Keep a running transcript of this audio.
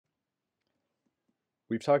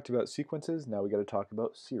we've talked about sequences, now we got to talk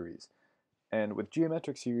about series. And with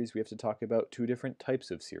geometric series, we have to talk about two different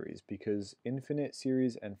types of series because infinite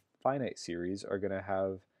series and finite series are going to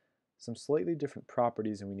have some slightly different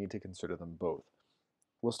properties and we need to consider them both.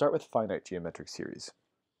 We'll start with finite geometric series.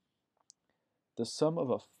 The sum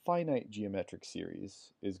of a finite geometric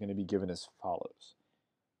series is going to be given as follows.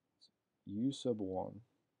 U sub 1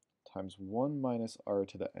 times 1 minus r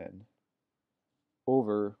to the n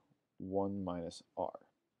over 1 minus r.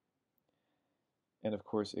 And of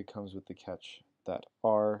course it comes with the catch that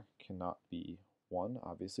r cannot be 1.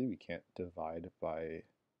 Obviously we can't divide by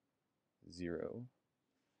 0.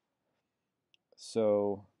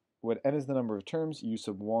 So when n is the number of terms, u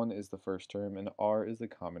sub 1 is the first term and r is the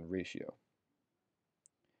common ratio.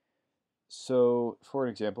 So for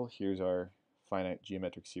an example, here's our finite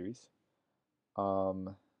geometric series.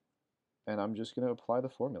 And I'm just going to apply the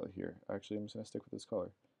formula here. Actually, I'm just going to stick with this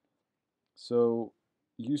color. So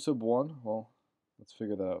u sub 1, well, let's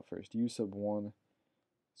figure that out first. U sub 1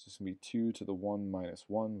 is just going to be 2 to the 1 minus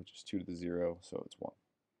 1, which is 2 to the 0, so it's 1.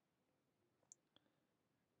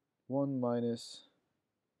 1 minus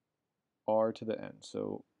r to the n.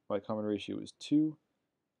 So my common ratio is 2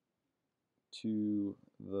 to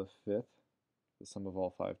the 5th, the sum of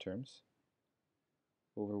all 5 terms,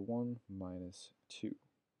 over 1 minus 2.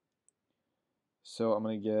 So I'm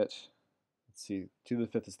going to get, let's see, 2 to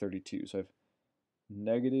the 5th is 32. So I have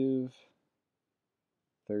negative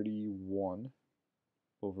 31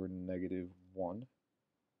 over negative 1.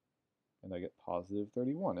 And I get positive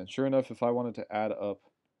 31. And sure enough, if I wanted to add up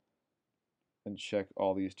and check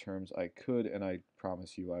all these terms, I could, and I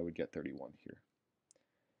promise you I would get 31 here.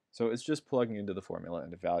 So it's just plugging into the formula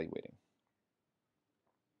and evaluating.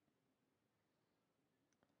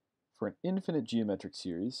 For an infinite geometric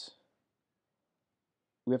series,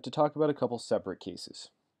 we have to talk about a couple separate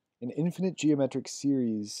cases. An infinite geometric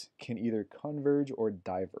series can either converge or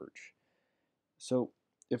diverge. So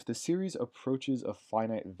if the series approaches a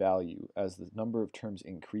finite value as the number of terms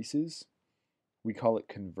increases, we call it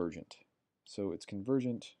convergent. So it's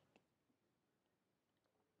convergent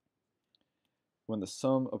when the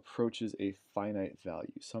sum approaches a finite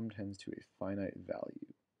value. Sum tends to a finite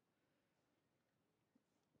value.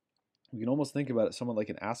 We can almost think about it somewhat like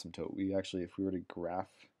an asymptote. If we were to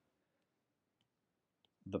graph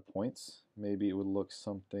the points, maybe it would look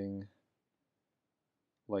something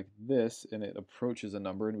like this, and it approaches a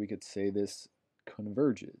number, and we could say this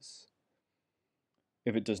converges.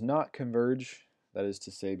 If it does not converge, that is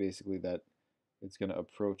to say basically that it's going to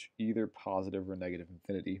approach either positive or negative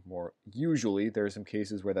infinity. More usually, there are some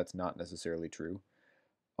cases where that's not necessarily true.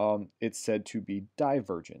 It's said to be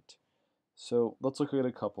divergent. So let's look at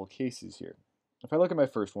a couple cases here. If I look at my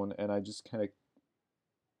first one and I just kind of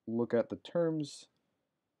look at the terms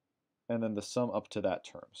and then the sum up to that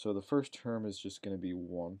term. So the first term is just going to be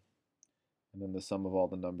 1. And then the sum of all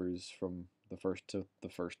the numbers from the first to the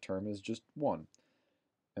first term is just 1.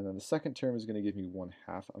 And then the second term is going to give me 1/2.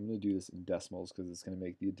 I'm going to do this in decimals because it's going to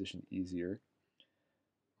make the addition easier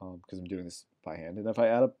because I'm doing this by hand. And if I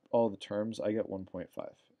add up all the terms, I get 1.5.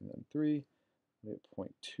 And then 3, I get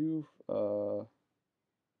 0.25.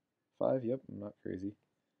 Yep, I'm not crazy.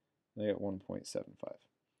 And I get 1.75.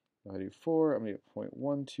 If I do 4, I'm going to get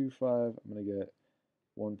 0.125. I'm going to get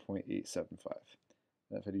 1.875.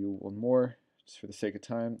 And if I do one more, just for the sake of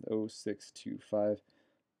time, 0.625,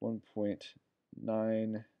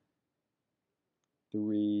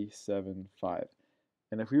 1.9375.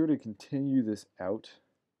 And if we were to continue this out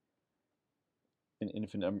an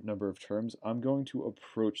infinite number of terms, I'm going to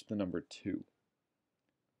approach the number 2.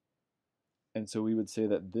 And so we would say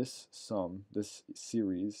that this sum, this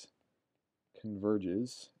series,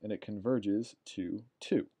 converges, and it converges to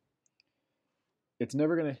 2. It's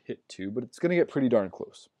never going to hit 2, but it's going to get pretty darn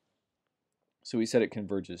close. So we said it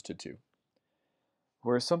converges to 2.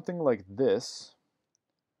 Whereas something like this,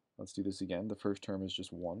 let's do this again. The first term is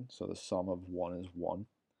just 1, so the sum of 1 is 1.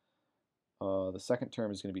 The second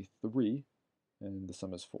term is going to be 3, and the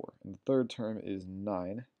sum is 4. And the third term is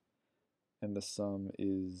 9, and the sum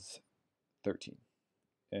is 13.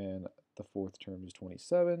 And the fourth term is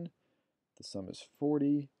 27, the sum is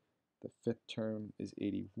 40, the fifth term is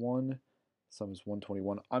 81, the sum is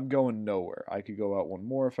 121. I'm going nowhere. I could go out one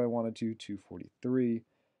more if I wanted to, 243,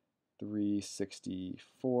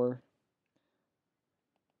 364.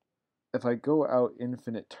 If I go out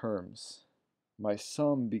infinite terms, my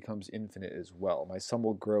sum becomes infinite as well. My sum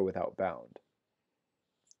will grow without bound.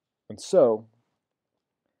 And so,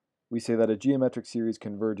 we say that a geometric series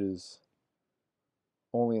converges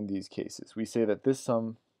only in these cases. We say that this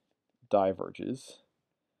sum diverges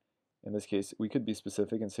In this case, we could be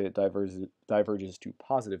specific and say it diverges to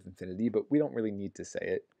positive infinity, but we don't really need to say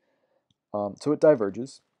it. So it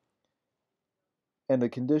diverges. And the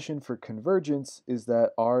condition for convergence is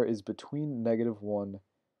that r is between -1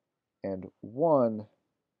 and 1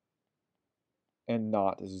 and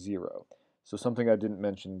not 0. So something I didn't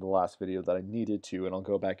mention in the last video that I needed to, and I'll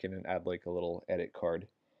go back in and add like a little edit card,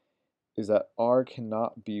 is that r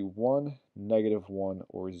cannot be 1, -1,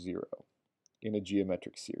 or 0 in a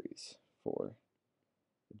geometric series for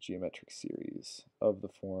a geometric series of the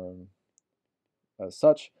form as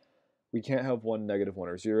such. We can't have 1, -1,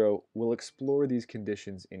 or 0. We'll explore these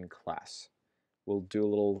conditions in class. We'll do a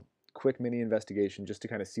little quick mini investigation just to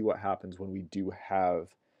kind of see what happens when we do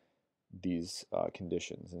have these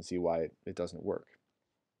conditions and see why it doesn't work.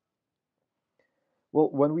 Well,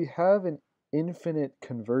 when we have an infinite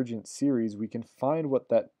convergent series, we can find what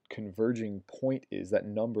that converging point is, that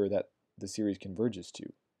number that the series converges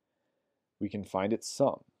to. We can find its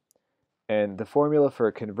sum. And the formula for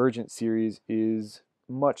a convergent series is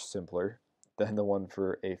much simpler than the one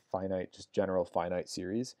for a finite, just general finite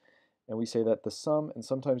series. And we say that the sum, and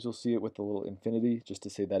sometimes you'll see it with the little infinity, just to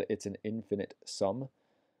say that it's an infinite sum,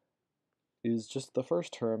 is just the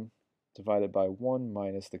first term divided by 1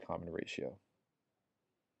 minus the common ratio.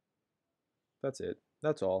 That's it.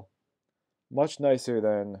 That's all. Much nicer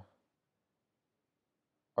than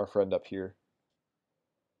our friend up here.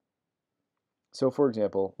 So for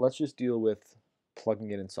example, let's just deal with plugging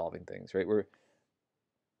in and solving things, right? We're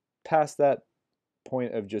past that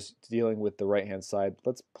point of just dealing with the right-hand side.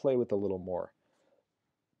 Let's play with a little more.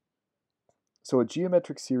 So a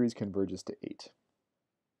geometric series converges to 8.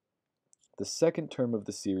 The second term of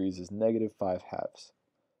the series is -5/2.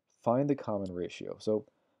 Find the common ratio. So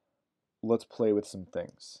let's play with some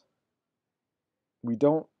things.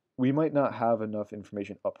 We might not have enough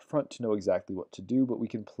information up front to know exactly what to do, but we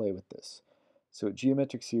can play with this. So a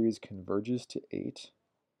geometric series converges to 8.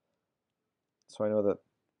 So I know that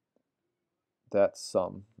that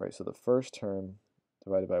sum, right? So the first term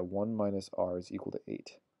divided by 1 minus r is equal to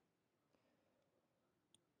 8.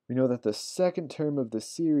 We know that the second term of the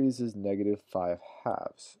series is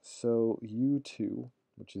 -5/2. So u2,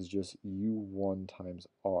 which is just u1 times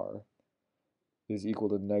r, is equal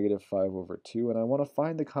to -5/2, and I want to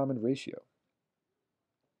find the common ratio.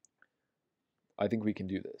 I think we can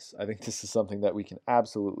do this. I think this is something that we can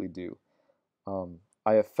absolutely do.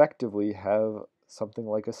 I effectively have something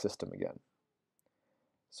like a system again.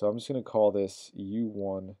 So I'm just going to call this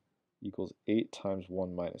u1 equals 8 times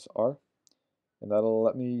 1 minus r, and that'll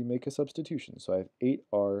let me make a substitution. So I have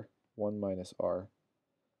 8r 1 minus r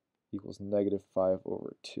equals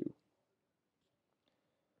 -5/2.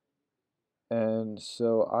 And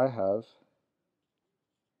so I have,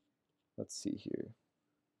 let's see here,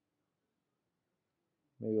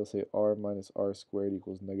 maybe I'll say r minus r squared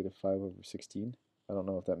equals -5/16. I don't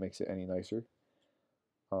know if that makes it any nicer.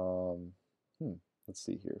 Let's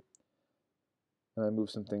see here. And I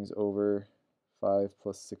move some things over. 5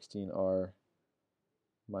 plus 16r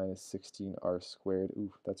minus 16r squared.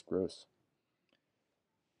 Ooh, that's gross.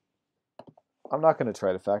 I'm not going to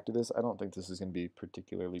try to factor this. I don't think this is going to be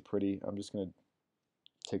particularly pretty. I'm just going to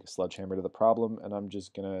take a sledgehammer to the problem, and I'm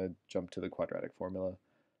just going to jump to the quadratic formula.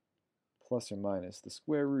 Plus or minus the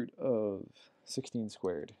square root of 16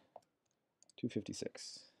 squared,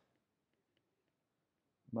 256.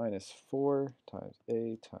 Minus 4 times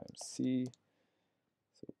a times c,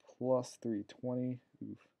 so plus 320,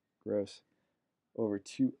 oof, gross, over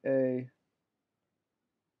 2a,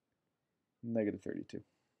 -32.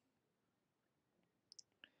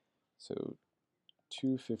 So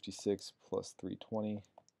 256 plus 320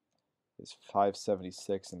 is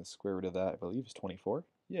 576, and the square root of that, I believe, is 24.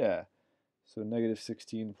 Yeah. So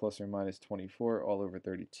 -16 plus or minus 24 all over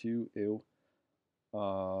 32. Ew.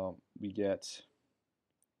 We get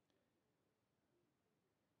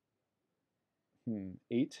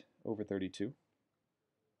 8 over 32,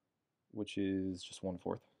 which is just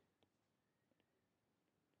 1/4.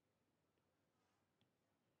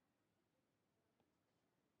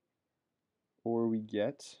 Or we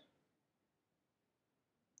get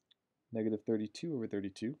 -32 over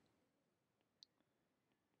 32.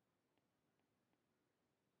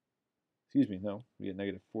 Excuse me, no, we get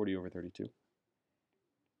 -40 over 32,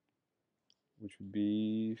 which would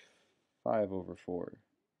be 5/4.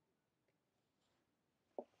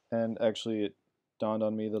 And actually, it dawned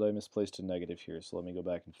on me that I misplaced a negative here, so let me go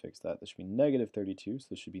back and fix that. This should be -32, so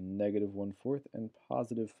this should be -1/4 and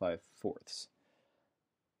 +5/4.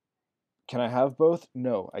 Can I have both?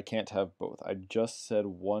 No, I can't have both. I just said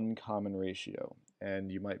one common ratio,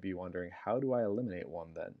 and you might be wondering, how do I eliminate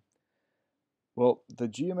one then? Well, the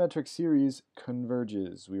geometric series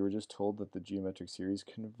converges. We were just told that the geometric series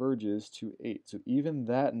converges to 8. So even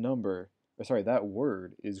that number, or sorry, that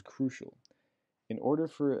word is crucial. In order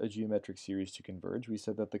for a geometric series to converge, we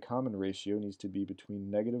said that the common ratio needs to be between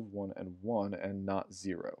 -1 and 1 and not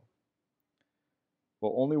 0.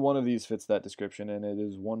 Well, only one of these fits that description, and it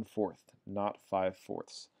is 1/4, not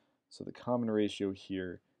 5/4. So the common ratio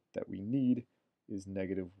here that we need is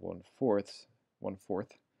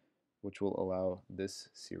 -1/4, which will allow this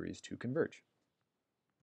series to converge.